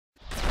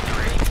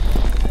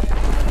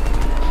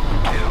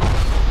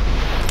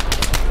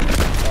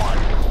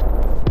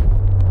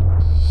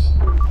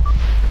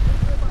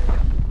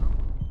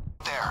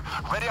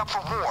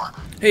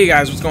Hey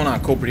guys, what's going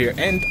on? Kulprit here,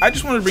 and I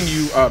just wanted to bring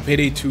you a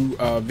Payday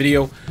 2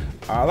 video.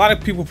 A lot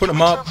of people put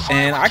them up,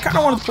 and I kind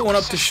of wanted to put one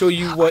up to show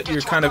you what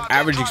your kind of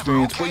average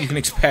experience, what you can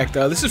expect.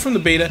 This is from the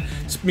beta.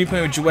 It's me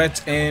playing with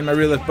Jauets and my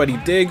real life buddy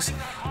Diggs.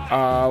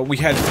 We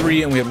had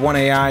 3 and we have 1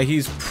 AI.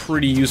 He's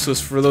pretty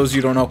useless for those of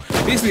you who don't know.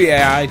 Basically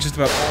AI, just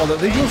about all the,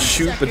 they will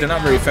shoot, but they're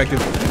not very effective.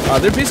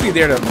 They're basically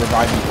there to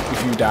revive you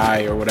if you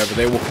die or whatever.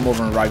 They will come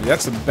over and revive you.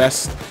 That's the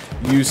best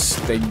use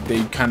they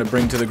kind of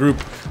bring to the group.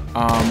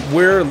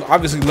 We're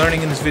obviously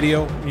learning in this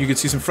video. You can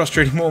see some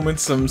frustrating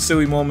moments, some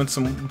silly moments,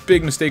 some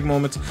big mistake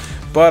moments,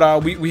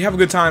 but we have a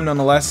good time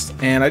nonetheless.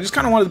 And I just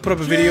kind of wanted to put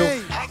up a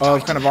video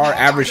of kind of our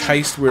average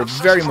heist. We're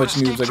very much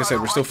noobs, like I said.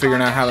 We're still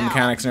figuring out how the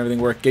mechanics and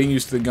everything work, getting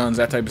used to the guns,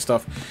 that type of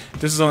stuff.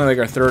 This is only like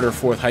our 3rd or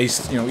 4th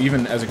heist, you know,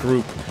 even as a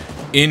group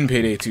in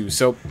Payday 2.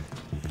 So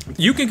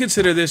you can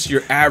consider this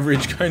your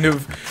average kind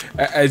of,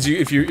 as you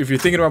if you're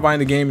thinking about buying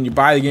the game and you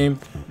buy the game,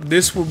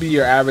 this will be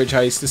your average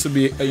heist. This will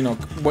be, you know,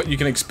 what you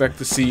can expect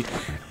to see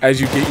as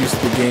you get used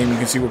to the game. You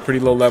can see we're pretty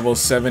low levels,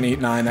 7,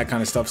 8, 9, that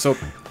kind of stuff. So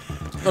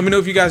let me know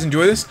if you guys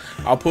enjoy this.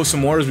 I'll post some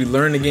more as we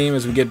learn the game,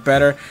 as we get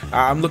better.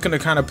 I'm looking to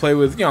kind of play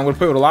with, you know, I'm going to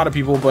play with a lot of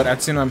people, but at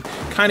the same time,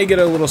 kind of get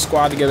a little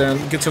squad together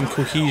and get some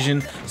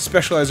cohesion,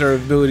 specialize our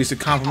abilities to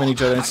complement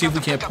each other, and see if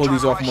we can't pull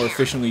these off more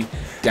efficiently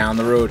down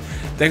the road.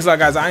 Thanks a lot,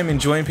 guys. I'm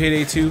enjoying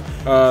Payday 2,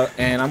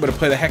 and I'm going to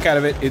play the heck out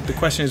of it. The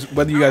question is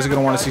whether you guys are going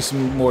to want to see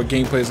some more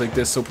gameplays like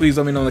this, so please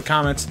let me know in the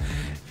comments,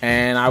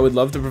 and I would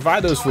love to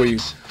provide those for you.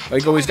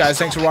 Like always, guys,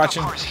 thanks for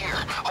watching.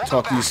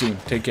 Talk to you soon.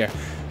 Take care.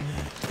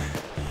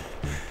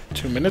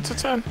 2 minutes of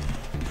 10?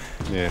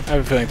 Yeah. I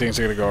have a feeling things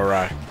are going to go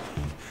awry.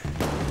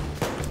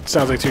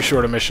 Sounds like too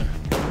short a mission.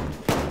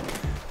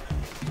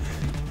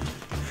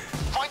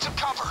 Find some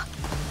cover.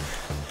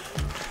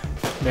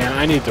 Man,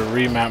 I need to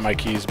remap my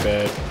keys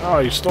bad. Oh,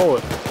 you stole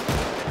it.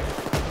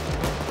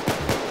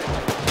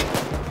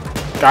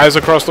 Guys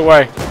across the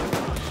way.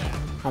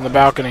 On the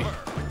balcony.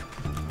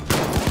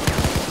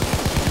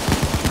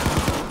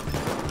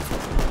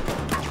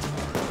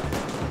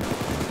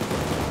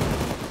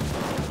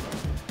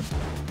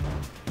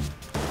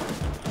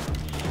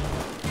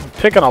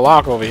 Picking a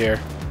lock over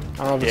here. I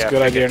don't know if it's a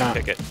good idea or not.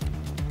 Pick it.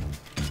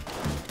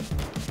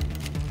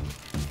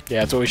 Yeah,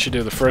 that's what we should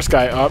do. The first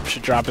guy up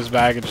should drop his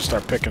bag and just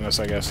start picking us,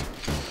 I guess.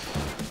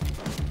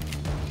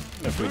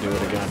 If we do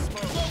it again.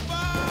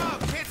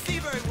 Can't see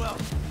very well.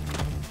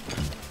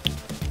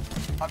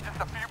 I'm just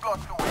a few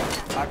blocks away.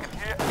 I can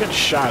hear. Get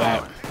shot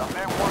at. I'm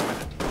there 1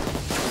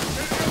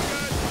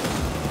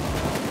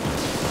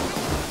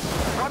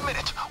 minute. 1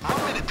 minute.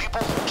 1 minute,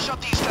 people.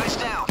 Shut these guys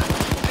down.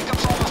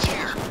 Pickup's almost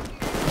here.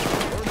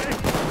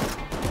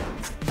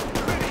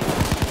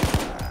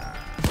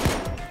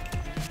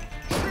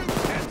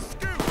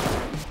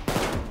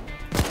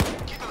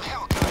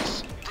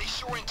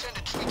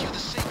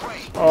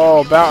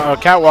 Oh,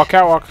 catwalk,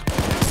 catwalk.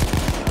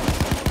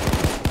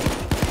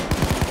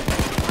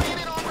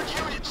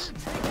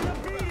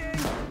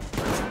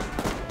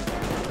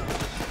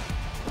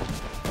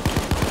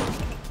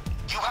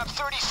 You have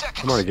 30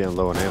 seconds. I'm already getting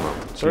low on ammo.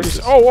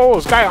 30. Oh, whoa,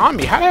 this guy on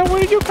me. How the hell?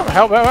 Where did you come?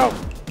 Help, help, help.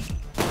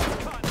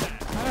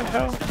 How the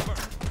hell?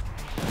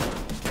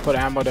 Put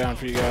ammo down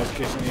for you guys in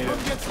case you need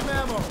it. Get some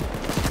ammo.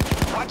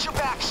 Watch your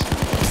backs.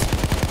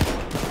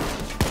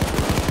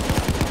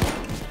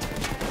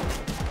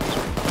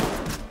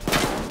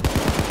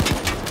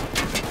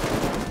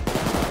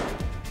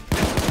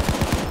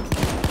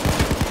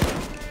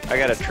 I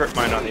got a trip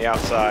mine on the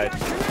outside.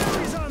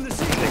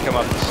 They come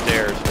up the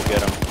stairs, we'll get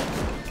them.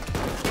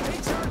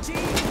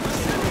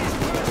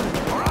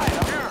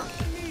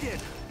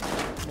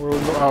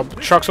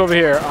 Truck's over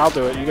here. I'll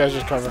do it. You guys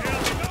just cover.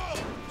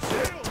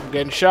 I'm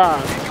getting shot.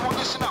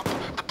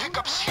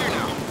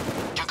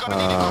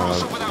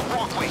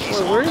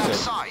 Where is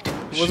it?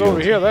 It was over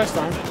here last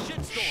time.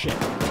 Shit.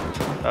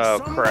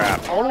 Oh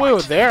crap. All the way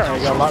over there. I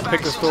got a lot to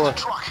pick this door.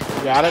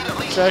 You got it,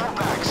 Shay?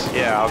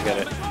 Yeah, I'll get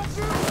it.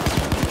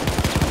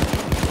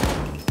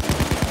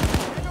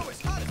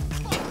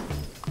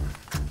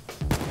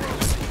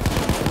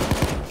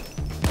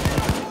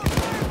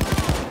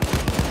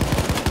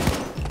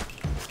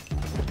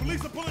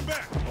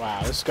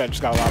 Wow, this guy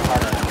just got a lot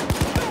harder.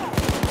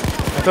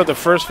 I thought the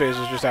first phase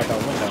was just out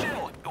that window.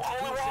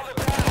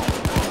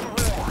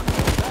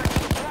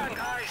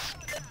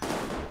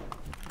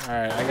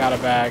 Alright, I got a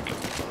bag.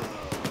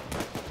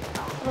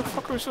 How the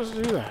fuck are we supposed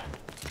to do that?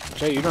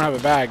 Jay, you don't have a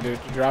bag, dude.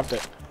 You dropped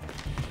it.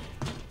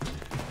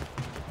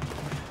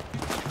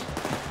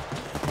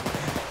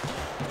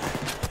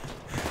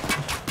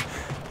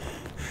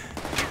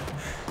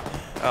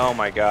 Oh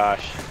my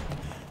gosh.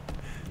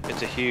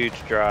 It's a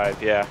huge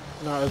drive, yeah.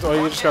 No, that's, oh,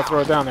 you just gotta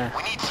throw it down there.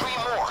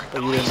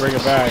 But you didn't bring a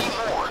bag.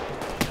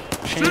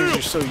 Change,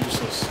 you're so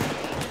useless.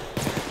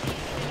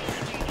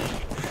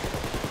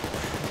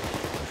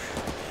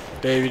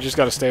 Dave, you just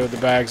gotta stay with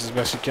the bags as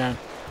best you can.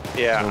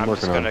 Yeah, I'm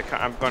gonna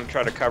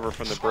try to cover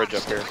from the bridge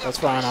up here. That's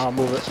fine, I'll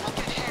move it.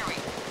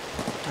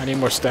 I need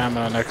more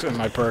stamina next in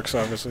my perks,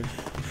 obviously.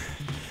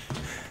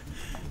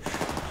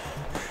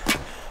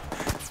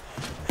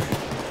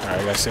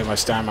 Alright, I gotta save my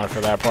stamina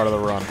for that part of the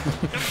run.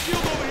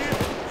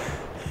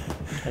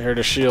 I heard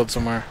a shield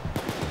somewhere.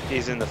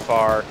 He's in the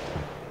far.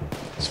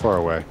 It's far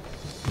away.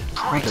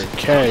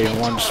 100K in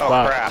one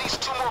spot. Oh crap!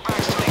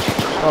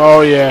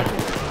 Oh yeah.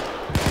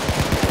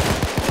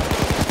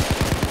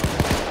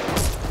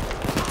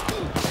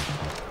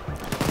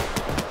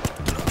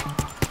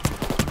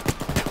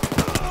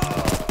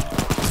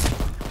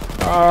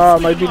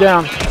 Might be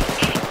down.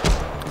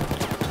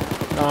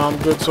 No, I'm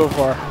good so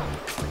far.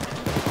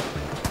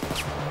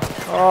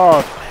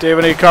 Oh,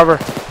 David, need cover.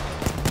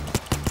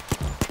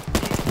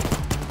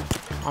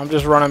 I'm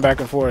just running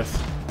back and forth.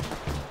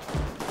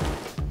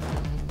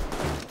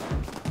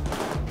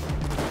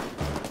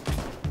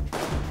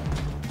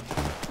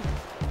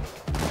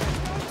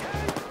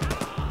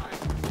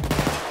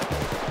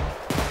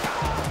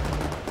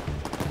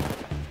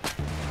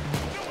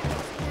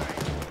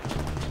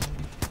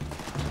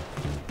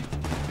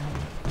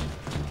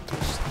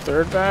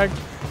 Third bag.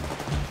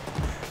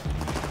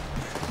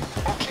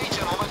 Okay,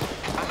 gentlemen.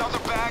 Another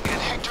bag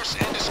and Hector's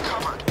end is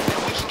covered.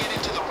 And we can get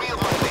into the real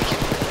money making.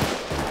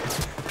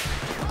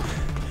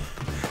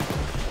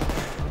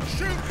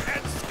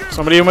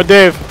 Somebody in with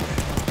Dave.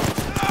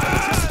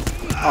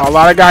 Oh, a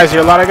lot of guys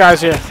here. A lot of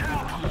guys here.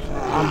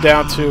 I'm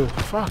down 2.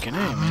 Fucking A,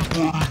 man. I'm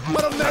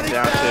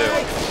down 2.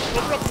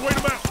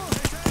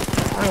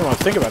 I don't even want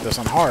to think about this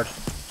on hard.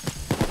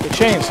 Hey,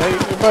 Chains. Hey,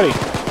 buddy.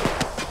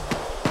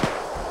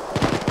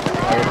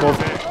 Both.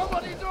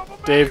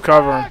 Dave,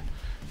 cover him.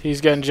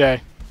 He's getting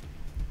Jay.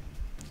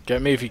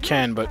 Get me if you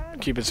can, but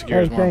keep it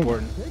secure is more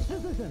important.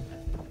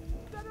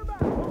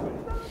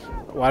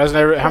 Why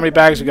doesn't how many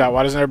bags we got?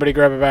 Why doesn't everybody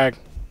grab a bag?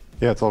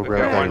 Yeah, it's all We've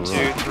got grabbed.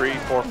 1, 2, 3,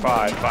 4,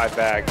 5. 5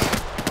 bags.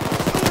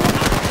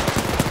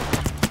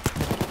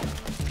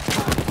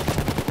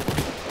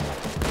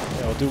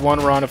 Yeah, we'll do one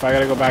run. If I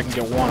gotta go back and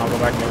get one, I'll go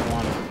back and get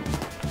one.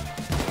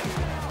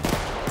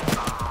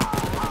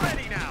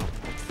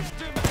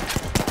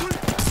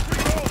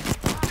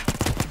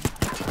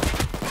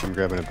 I'm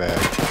grabbing a bag.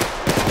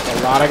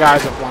 A lot of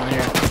guys up on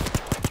here.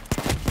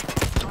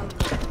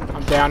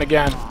 I'm down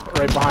again.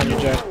 Right behind you,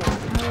 Jay.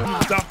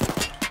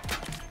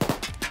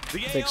 I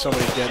think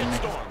somebody's getting me.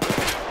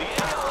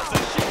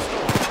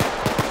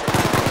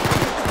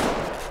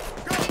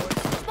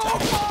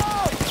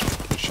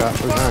 Good shot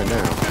from behind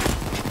now.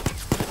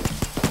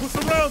 Put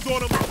some rounds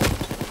on him.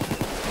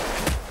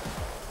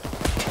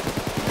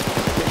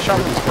 Get shot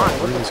from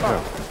behind. Where What did the this go?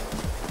 fuck?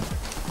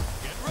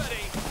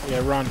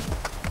 Yeah, run.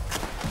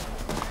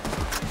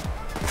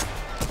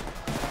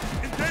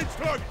 Engage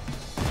target.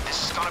 This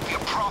is gonna be a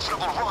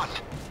profitable run.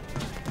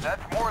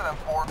 That's more than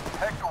 4.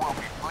 Hector will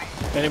be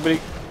pleased. Anybody?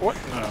 What?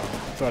 No. I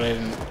thought I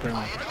didn't bring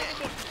one. I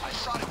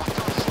thought it was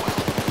done as well.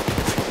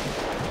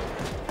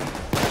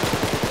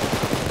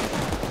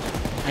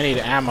 I need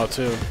ammo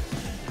too.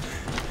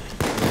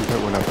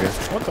 Put one up here.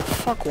 What the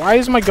fuck? Why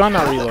is my gun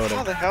not How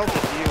reloading? the hell did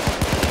you?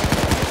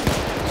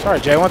 Sorry,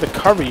 Jay. I wanted to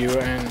cover you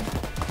and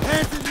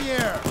Hands in the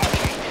air. The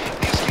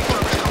escape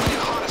route is coming in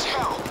hot as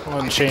hell.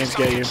 letting Chains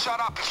get you. Shut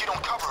up if you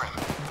don't cover him.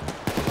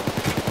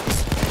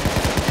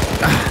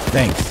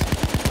 Thanks.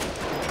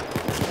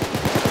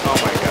 Oh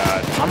my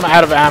god. I'm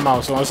out of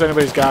ammo, so unless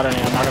anybody's got any,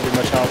 I'm not gonna be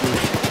much help.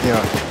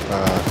 Yeah,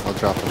 I'll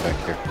drop them back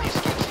here.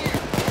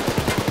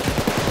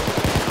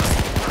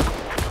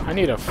 I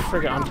need a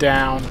friggin'. I'm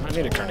down. I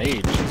need a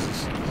grenade.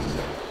 Jesus.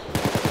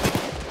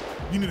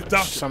 You need a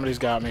doctor. Somebody's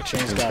got me.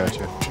 Chains got me.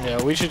 Gotcha.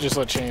 Yeah, we should just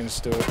let Chains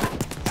do it.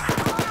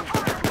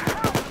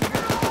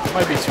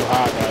 Might be too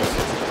hot, guys.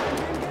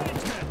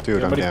 Dude,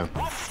 Yeah, I'm buddy. down. I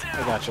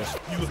gotcha.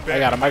 You look I bad.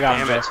 got him. I got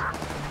him, Damn Jay.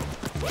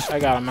 it. I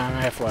got him, man.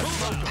 Halfway.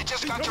 They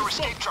just got your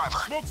escape driver.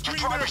 Your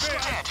driver's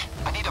dead.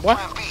 I need a What?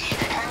 plan B.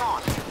 Hang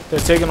on. They're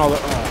taking all the.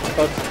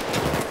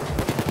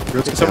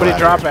 Did Did somebody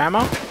drop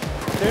ammo? Dude,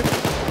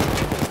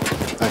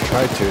 I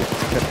tried to. It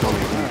kept calling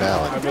me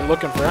invalid. I've been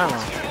looking for ammo.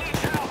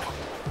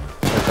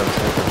 Here comes.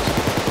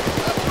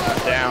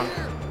 Down.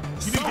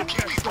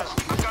 Okay, people.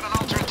 I've got an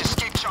alternate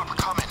escape chopper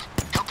coming.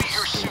 He'll be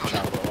here soon.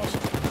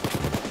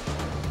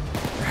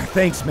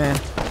 Thanks, man.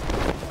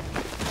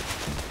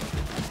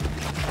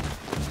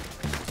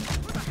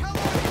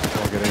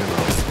 I'll get ammo.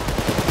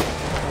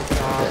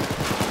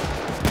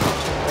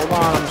 Hold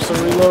on, I'm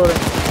still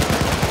reloading.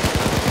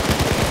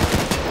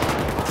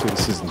 Dude,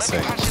 this is Let me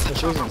insane. patch you the This is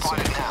chopper insane.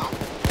 pilot now.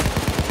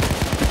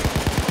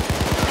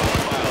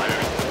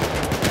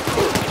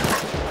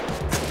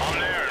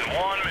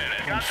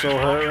 I'm so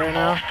hurt right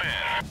now.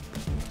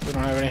 We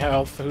don't have any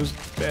health. Who's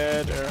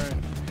dead?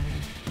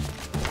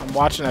 I'm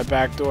watching that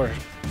back door.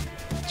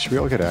 Should we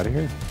all get out of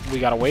here? We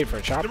gotta wait for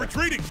a chopper. They're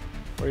retreating.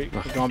 Wait,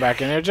 you going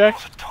back in there, Jack?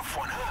 Tough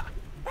one, huh?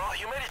 Well,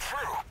 you made it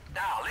through.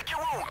 Now, lick your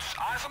wounds.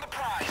 Eyes on the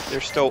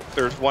prize.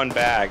 There's one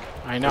bag.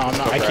 I know.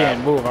 I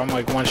can't move. I'm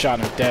like one shot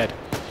and I'm dead.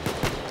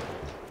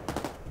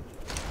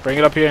 Bring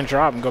it up here and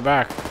drop and go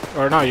back.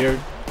 Or no, you're.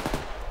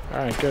 All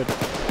right, good.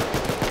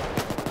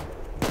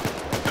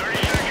 30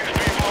 seconds,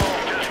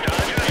 people. Just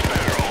dodge a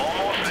sparrow.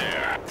 Almost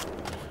there.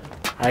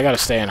 I gotta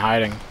stay in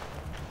hiding.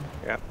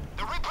 Yeah.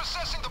 They're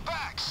repossessing the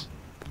bags.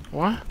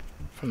 What?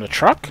 From the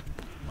truck?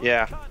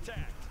 Yeah.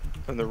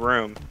 From the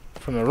room.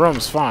 From the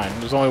room's fine.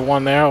 There's only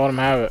one there. Let him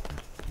have it.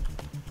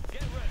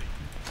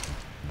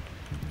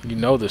 You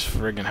know this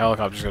friggin'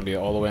 helicopter's gonna be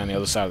all the way on the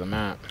other side of the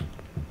map.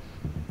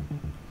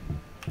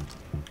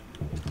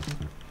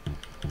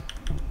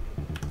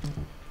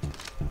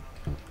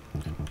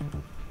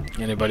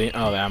 Anybody?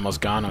 Oh, the ammo's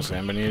gone. I was saying,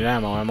 anybody need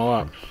ammo? Ammo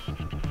up.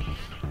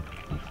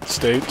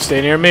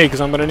 Stay near me,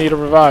 because I'm gonna need a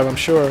revive, I'm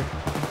sure.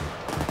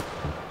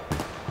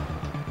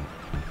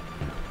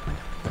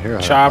 Here,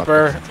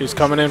 Chopper, he's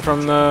coming in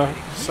from the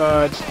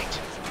side.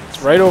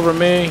 It's right over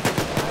me.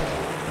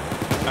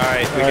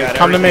 Alright, we got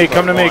come to me, everything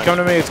come to but me, one. come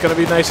to me. It's gonna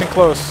be nice and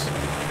close.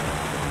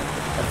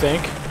 I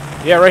think.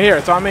 Yeah, right here.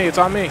 It's on me. It's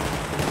on me. Okay,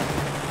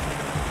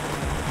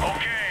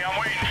 I'm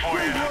waiting for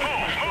you.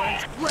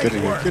 Move, move. Get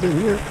in here, get in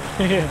here.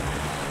 Yeah.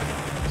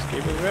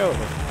 Escape is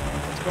available.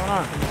 What's going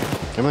on?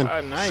 Come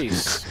in.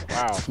 Nice.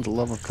 Wow. For the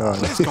love of God.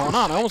 What's going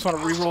on? I almost want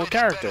to re-roll a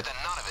character. Better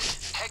than none of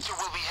it. Hector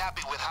will be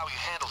happy with how you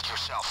handled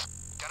yourself.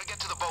 Gotta get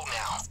to the boat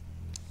now.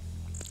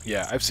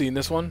 Yeah, I've seen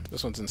this one.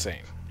 This one's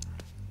insane.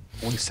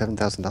 Only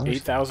 $7,000?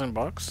 $8,000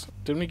 bucks?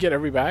 Didn't we get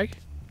every bag?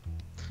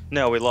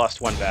 No, we lost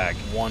one bag.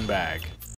 One bag.